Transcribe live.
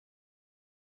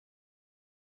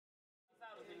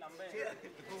I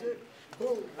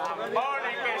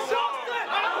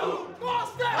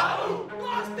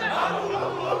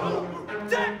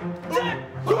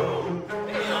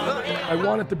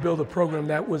wanted to build a program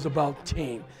that was about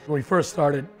team. When we first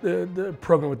started the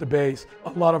program with the base,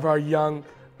 a lot of our young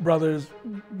brothers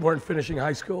weren't finishing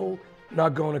high school,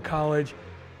 not going to college,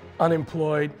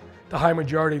 unemployed. The high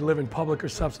majority live in public or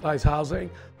subsidized housing.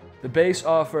 The base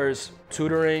offers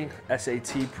tutoring,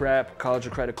 SAT prep, college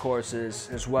or credit courses,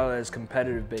 as well as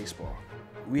competitive baseball.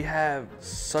 We have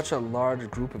such a large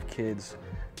group of kids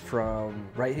from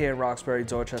right here in Roxbury,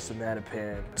 Dorchester and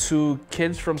Mattapan, to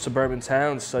kids from suburban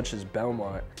towns such as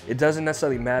Belmont. It doesn't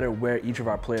necessarily matter where each of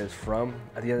our players is from.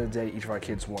 At the end of the day, each of our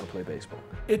kids want to play baseball.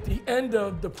 At the end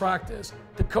of the practice,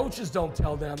 the coaches don't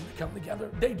tell them to come together.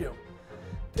 They do.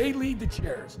 They lead the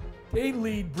chairs. They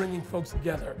lead bringing folks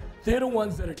together. They're the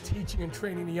ones that are teaching and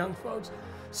training the young folks.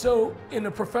 So in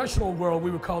the professional world,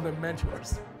 we would call them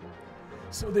mentors.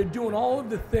 So they're doing all of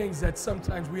the things that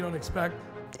sometimes we don't expect.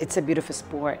 It's a beautiful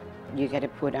sport. You got to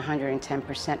put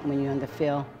 110% when you're on the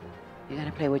field. You got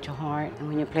to play with your heart. And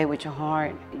when you play with your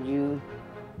heart, you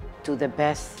do the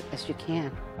best as you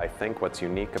can. I think what's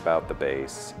unique about the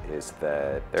base is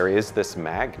that there is this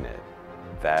magnet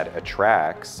that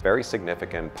attracts a very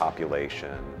significant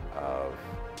population of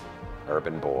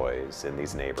urban boys in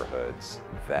these neighborhoods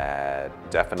that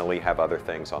definitely have other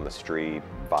things on the street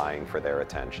vying for their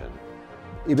attention.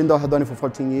 Even though I've done it for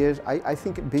 14 years, I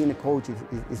think being a coach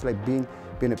is like being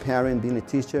a parent, being a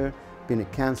teacher, being a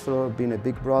counselor, being a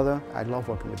big brother. I love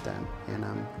working with them, and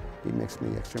it makes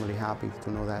me extremely happy to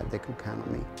know that they can count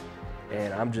on me.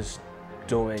 And I'm just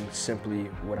doing simply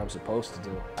what I'm supposed to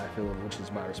do, I feel, which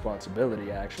is my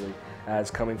responsibility actually, as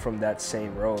coming from that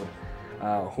same road.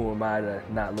 Who am I to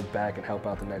not look back and help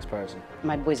out the next person?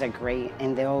 My boys are great,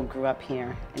 and they all grew up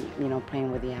here, and,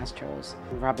 playing with the Astros.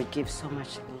 Robert gives so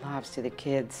much love to the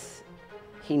kids.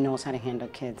 He knows how to handle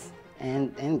kids,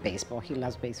 and baseball. He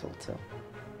loves baseball too.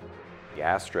 The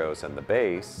Astros and the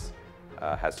base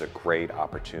has a great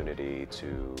opportunity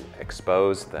to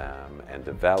expose them and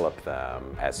develop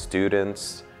them as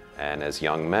students and as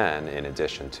young men, in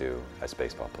addition to as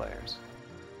baseball players.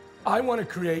 I want to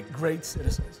create great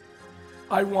citizens.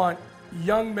 I want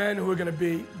young men who are going to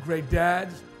be great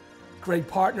dads, great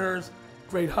partners,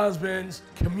 great husbands,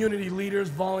 community leaders,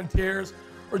 volunteers,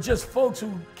 or just folks who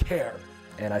care.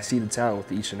 And I see the talent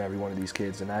with each and every one of these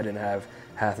kids, and I didn't have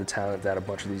half the talent that a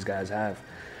bunch of these guys have.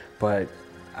 But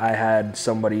I had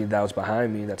somebody that was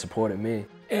behind me that supported me.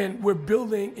 And we're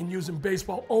building and using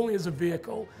baseball only as a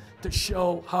vehicle to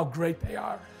show how great they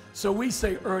are. So we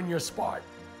say, earn your spot,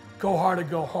 go hard or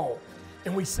go home.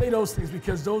 And we say those things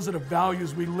because those are the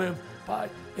values we live by.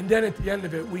 And then at the end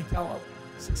of it, we tell them,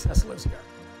 success lives here.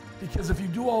 Because if you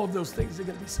do all of those things, they're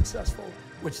going to be successful,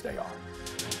 which they are.